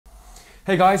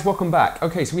Hey guys, welcome back.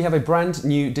 Okay, so we have a brand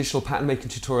new digital pattern making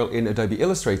tutorial in Adobe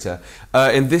Illustrator.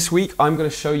 In this week, I'm going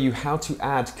to show you how to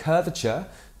add curvature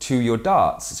to your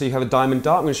darts. So you have a diamond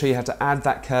dart, I'm going to show you how to add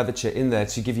that curvature in there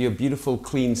to give you a beautiful,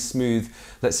 clean, smooth,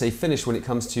 let's say, finish when it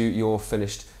comes to your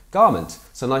finished garment.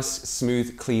 So nice,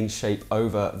 smooth, clean shape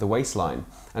over the waistline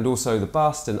and also the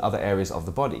bust and other areas of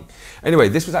the body. Anyway,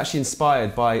 this was actually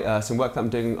inspired by some work that I'm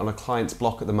doing on a client's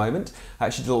block at the moment. I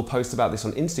actually did a little post about this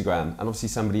on Instagram, and obviously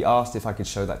somebody asked if I could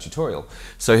show that tutorial.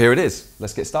 So here it is.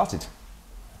 Let's get started.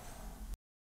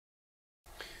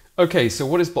 Okay, so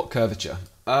what is block curvature?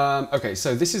 Okay,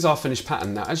 so this is our finished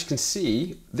pattern. Now, as you can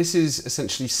see, this is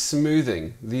essentially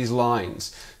smoothing these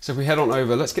lines. So if we head on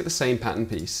over, let's get the same pattern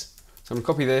piece. So I'm going to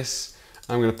copy this,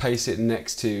 and I'm going to paste it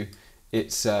next to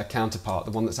its counterpart,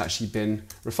 the one that's actually been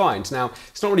refined. Now,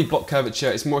 it's not really block curvature,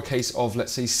 it's more a case of,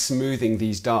 let's say, smoothing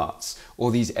these darts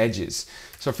or these edges.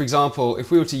 So for example,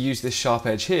 if we were to use this sharp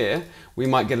edge here, we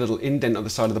might get a little indent on the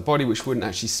side of the body which wouldn't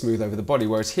actually smooth over the body,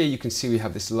 whereas here you can see we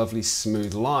have this lovely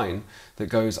smooth line that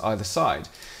goes either side.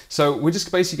 So we're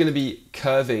just basically going to be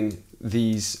curving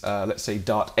these, let's say,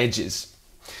 dart edges.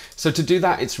 So to do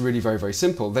that, it's really very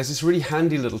simple. There's this really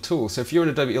handy little tool. So if you're in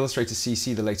Adobe Illustrator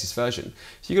CC, the latest version,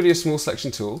 if you go to your small selection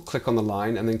tool, click on the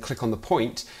line and then click on the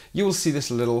point, you will see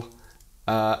this little,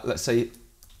 let's say,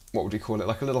 what would we call it,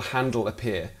 like a little handle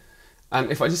appear.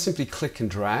 And if I just simply click and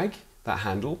drag that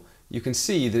handle, you can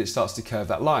see that it starts to curve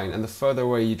that line. And the further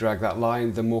away you drag that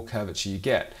line, the more curvature you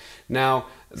get. Now,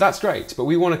 that's great, but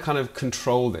we want to kind of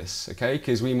control this, okay?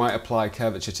 Because we might apply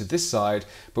curvature to this side,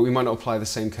 but we might not apply the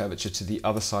same curvature to the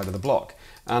other side of the block.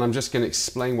 And I'm just going to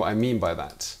explain what I mean by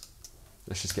that.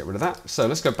 Let's just get rid of that. So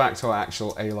let's go back to our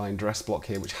actual A-line dress block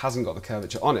here, which hasn't got the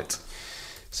curvature on it.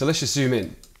 So let's just zoom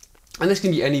in. And this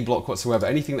can be any block whatsoever,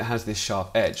 anything that has this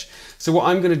sharp edge. So what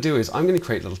I'm going to do is I'm going to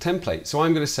create a little template. So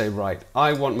I'm going to say, right,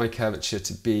 I want my curvature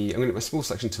to be, I'm going to get my small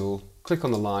selection tool, click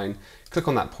on the line, click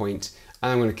on that point,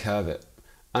 and I'm going to curve it.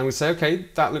 I'm going to say, okay,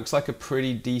 that looks like a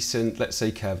pretty decent, let's say,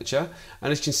 curvature.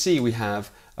 And as you can see, we have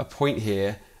a point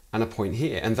here and a point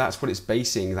here. And that's what it's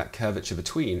basing that curvature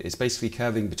between. It's basically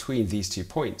curving between these 2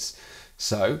 points.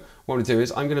 So what I'm going to do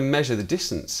is I'm going to measure the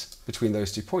distance between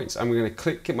those 2 points. I'm going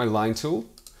to get my line tool.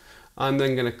 I'm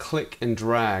then going to click and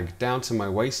drag down to my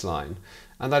waistline.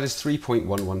 And that is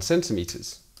 3.11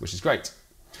 centimeters, which is great.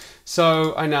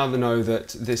 So I now know that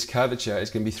this curvature is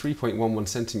going to be 3.11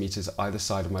 centimeters either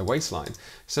side of my waistline.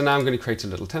 So now I'm going to create a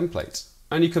little template.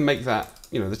 And you can make that,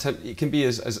 you know, it can be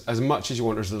as much as you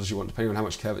want or as little as you want, depending on how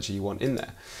much curvature you want in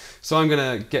there. So I'm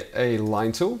going to get a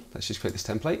line tool. Let's just create this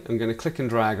template. I'm going to click and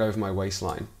drag over my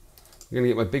waistline. I'm going to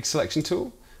get my big selection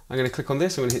tool. I'm going to click on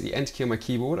this, I'm going to hit the Enter key on my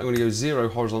keyboard, I'm going to go 0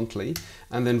 horizontally,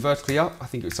 and then vertically up, I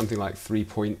think it was something like 3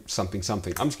 point something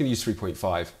something. I'm just going to use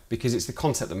 3.5 because it's the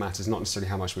concept that matters, not necessarily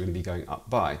how much we're going to be going up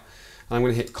by. And I'm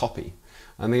going to hit copy.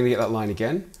 I'm then going to get that line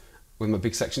again with my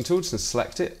big selection tool, just going to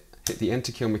select it, hit the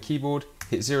Enter key on my keyboard,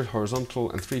 hit 0 horizontal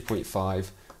and 3.5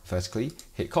 vertically,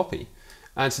 hit copy.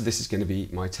 And so this is going to be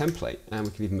my template, and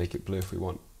we can even make it blue if we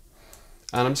want.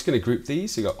 And I'm just going to group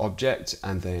these, so you've got Object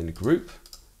and then Group,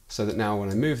 so that now when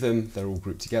I move them, they're all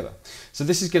grouped together. So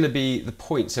this is going to be the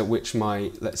points at which my,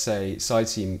 let's say, side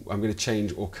seam, I'm going to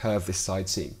change or curve this side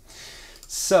seam.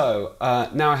 So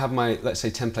now I have my, let's say,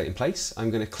 template in place. I'm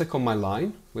going to click on my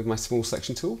line with my small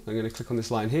selection tool. I'm going to click on this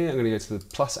line here. I'm going to go to the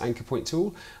plus anchor point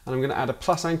tool, and I'm going to add a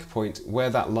plus anchor point where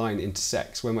that line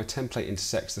intersects, where my template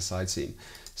intersects the side seam.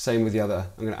 Same with the other,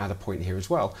 I'm going to add a point here as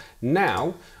well.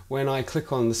 Now, when I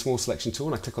click on the small selection tool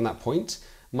and I click on that point,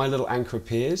 my little anchor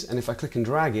appears, and if I click and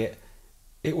drag it,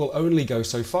 it will only go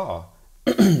so far.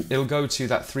 It'll go to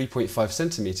that 3.5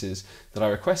 centimeters that I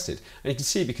requested. And you can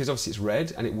see, because obviously it's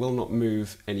red, and it will not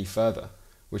move any further,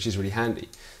 which is really handy.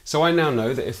 So I now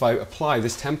know that if I apply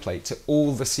this template to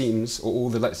all the seams, or all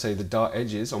the, let's say, the dart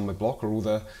edges on my block, or all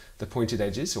the pointed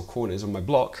edges or corners on my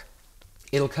block,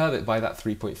 it'll curve it by that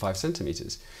 3.5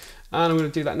 centimeters. And I'm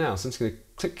going to do that now. So I'm just going to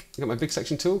click, get my big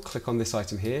section tool, click on this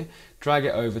item here, drag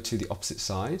it over to the opposite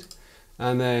side,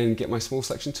 and then get my small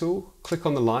selection tool, click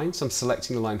on the line. So I'm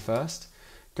selecting the line first,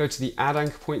 go to the add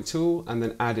anchor point tool, and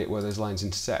then add it where those lines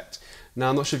intersect. Now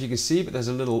I'm not sure if you can see, but there's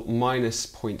a little minus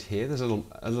point here. There's a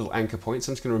little anchor point.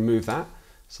 So I'm just going to remove that.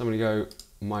 So I'm going to go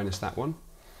minus that one.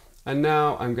 And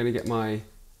now I'm going to get my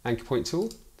anchor point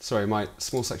tool, sorry, my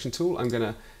small selection tool. I'm going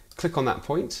to click on that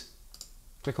point,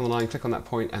 click on the line, click on that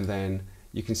point, and then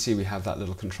you can see we have that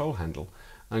little control handle.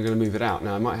 I'm going to move it out.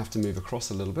 Now I might have to move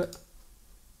across a little bit.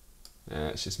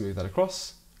 Let's just move that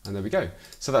across, and there we go.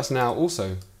 So that's now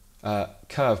also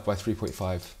curved by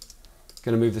 3.5.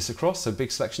 Going to move this across, so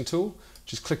big selection tool,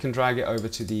 just click and drag it over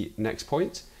to the next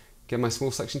point, get my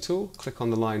small selection tool, click on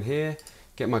the line here,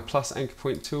 get my plus anchor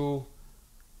point tool,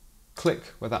 click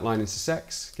where that line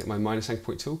intersects, get my minus anchor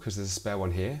point tool because there's a spare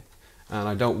one here. And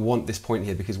I don't want this point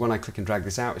here because when I click and drag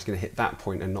this out, it's going to hit that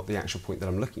point and not the actual point that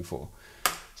I'm looking for.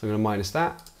 So I'm going to minus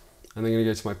that, and then I'm going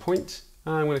to go to my point,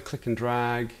 and I'm going to click and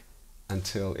drag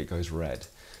until it goes red.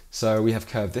 So we have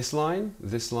curved this line,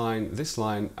 this line, this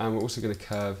line, and we're also going to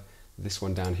curve this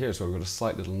one down here as well. We've got a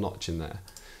slight little notch in there.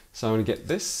 So I'm going to get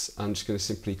this, I'm just going to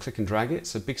simply click and drag it.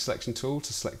 So big selection tool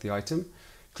to select the item,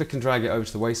 click and drag it over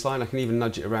to the waistline. I can even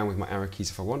nudge it around with my arrow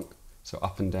keys if I want, so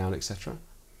up and down, etc.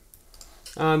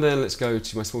 And then let's go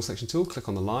to my small selection tool, click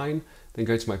on the line, then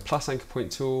go to my plus anchor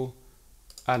point tool,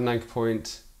 add an anchor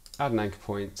point, and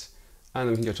then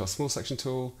we can go to our small selection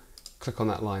tool, click on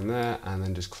that line there, and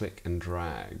then just click and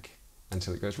drag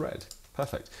until it goes red.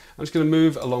 Perfect. I'm just going to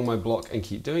move along my block and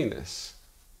keep doing this.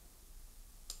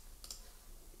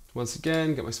 Once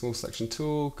again, get my small selection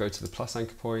tool, go to the plus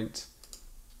anchor point.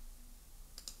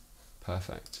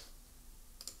 Perfect.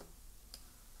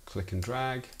 Click and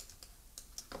drag.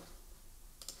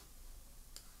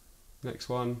 Next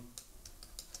one.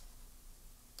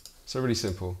 So really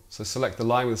simple. So select the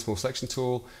line with the small selection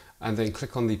tool and then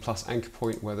click on the plus anchor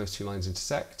point where those two lines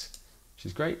intersect, which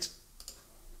is great.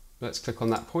 Let's click on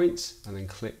that point and then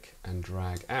click and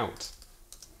drag out.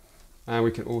 And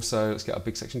we can also, let's get our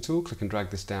big selection tool, click and drag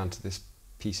this down to this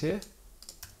piece here.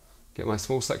 Get my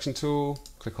small selection tool,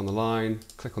 click on the line,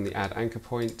 click on the add anchor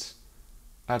point,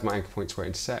 add my anchor point to where it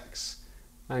intersects,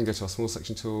 and go to our small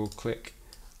selection tool, click,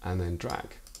 and then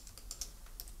drag.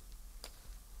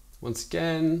 Once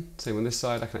again, same on this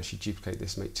side, I can actually duplicate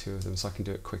this, make two of them so I can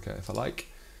do it quicker if I like.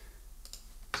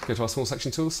 Let's go to our small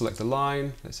selection tool, select the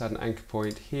line, let's add an anchor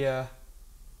point here,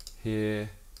 here,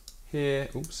 here,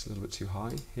 oops, a little bit too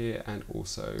high, here and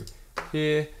also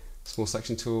here, small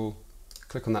selection tool,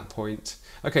 click on that point.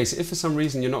 Okay, so if for some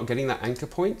reason you're not getting that anchor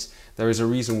point, there is a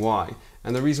reason why.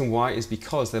 And the reason why is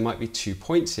because there might be 2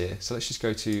 points here. So let's just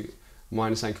go to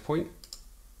minus anchor point,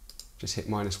 just hit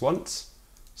minus once.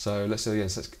 So let's do it again.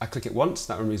 So I click it once,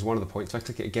 that removes one of the points. If I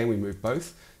click it again, we move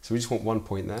both. So we just want 1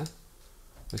 point there.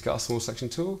 Let's get our small selection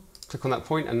tool, click on that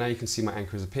point, and now you can see my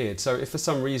anchor has appeared. So if for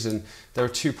some reason there are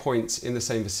 2 points in the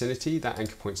same vicinity, that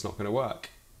anchor point's not going to work.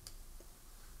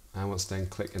 And once again,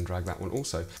 click and drag that one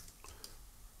also.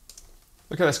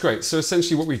 Okay, that's great. So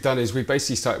essentially what we've done is we've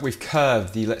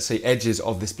curved the, let's say, edges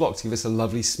of this block to give us a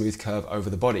lovely smooth curve over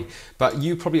the body. But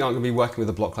you probably aren't going to be working with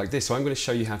a block like this, so I'm going to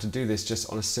show you how to do this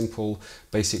just on a simple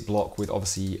basic block with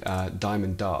obviously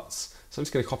diamond darts. So I'm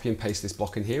just going to copy and paste this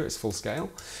block in here, it's full scale.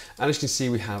 And as you can see,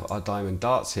 we have our diamond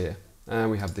darts here.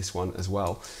 And we have this one as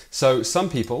well. So some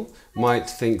people might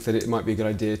think that it might be a good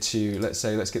idea to, let's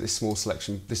get this small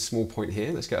selection, this small point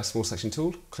here. Let's get our small selection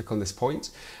tool, click on this point,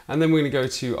 and then we're going to go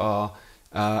to our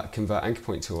convert anchor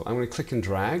point tool. I'm going to click and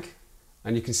drag,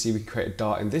 and you can see we can create a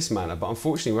dart in this manner, but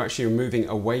unfortunately we're actually removing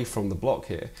away from the block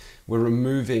here. We're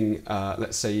removing,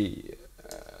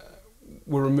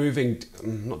 we're removing,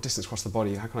 not distance across the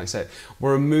body, how can I say it?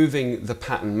 We're removing the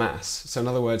pattern mass. So in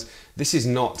other words, this is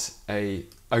not a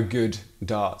good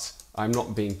dart. I'm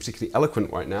not being particularly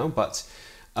eloquent right now, but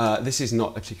this is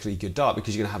not a particularly good dart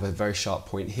because you're going to have a very sharp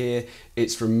point here.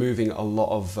 It's removing a lot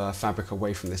of fabric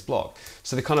away from this block.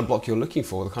 So the kind of block you're looking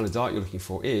for, the kind of dart you're looking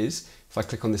for is, if I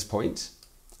click on this point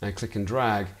and click and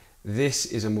drag, this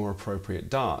is a more appropriate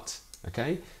dart,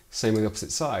 okay? Same with the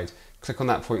opposite side. Click on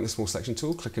that point in the small selection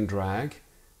tool, click and drag,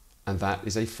 and that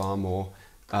is a far more,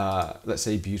 let's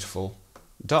say, beautiful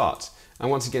dart. And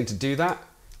once again, to do that,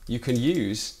 you can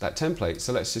use that template.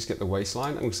 So let's just get the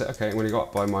waistline and we'll say, okay, I'm going to go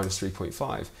up by minus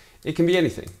 3.5. It can be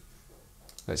anything.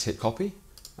 Let's hit copy,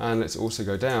 and let's also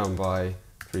go down by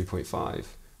 3.5.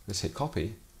 Let's hit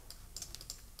copy.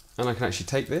 And I can actually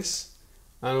take this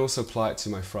and also apply it to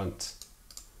my front.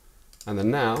 And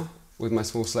then now, with my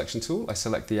small selection tool, I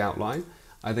select the outline.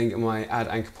 I then get my add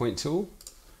anchor point tool,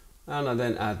 and I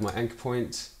then add my anchor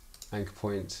point, anchor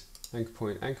point, anchor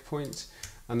point, anchor point,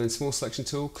 and then small selection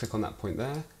tool, click on that point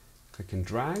there, click and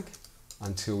drag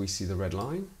until we see the red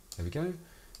line. There we go.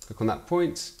 Click on that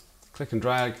point, click and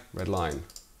drag, red line.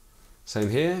 Same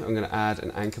here, I'm going to add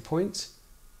an anchor point,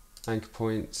 anchor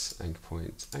point, anchor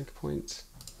point, anchor point.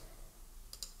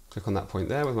 Click on that point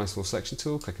there with my small selection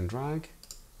tool, click and drag,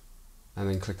 and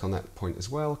then click on that point as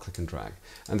well, click and drag.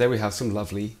 And there we have some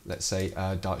lovely, let's say,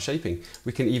 dart shaping.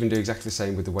 We can even do exactly the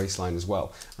same with the waistline as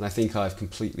well. And I think I've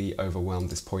completely overwhelmed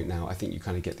this point now. I think you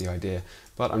kind of get the idea,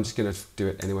 but I'm just going to do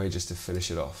it anyway just to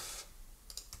finish it off.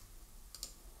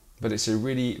 But it's a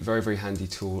really very, very handy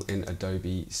tool in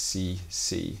Adobe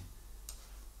CC.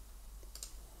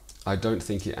 I don't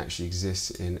think it actually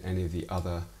exists in any of the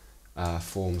other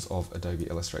forms of Adobe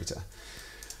Illustrator.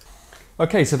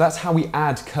 Okay, so that's how we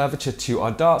add curvature to our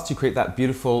darts to create that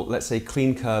beautiful, let's say,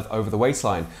 clean curve over the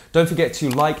waistline. Don't forget to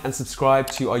like and subscribe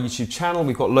to our YouTube channel.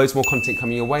 We've got loads more content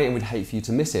coming your way and we'd hate for you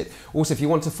to miss it. Also, if you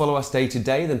want to follow us day to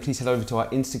day, then please head over to our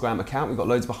Instagram account. We've got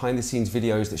loads of behind the scenes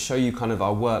videos that show you kind of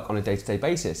our work on a day-to-day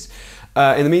basis.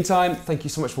 In the meantime, thank you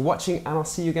so much for watching and I'll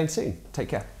see you again soon. Take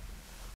care.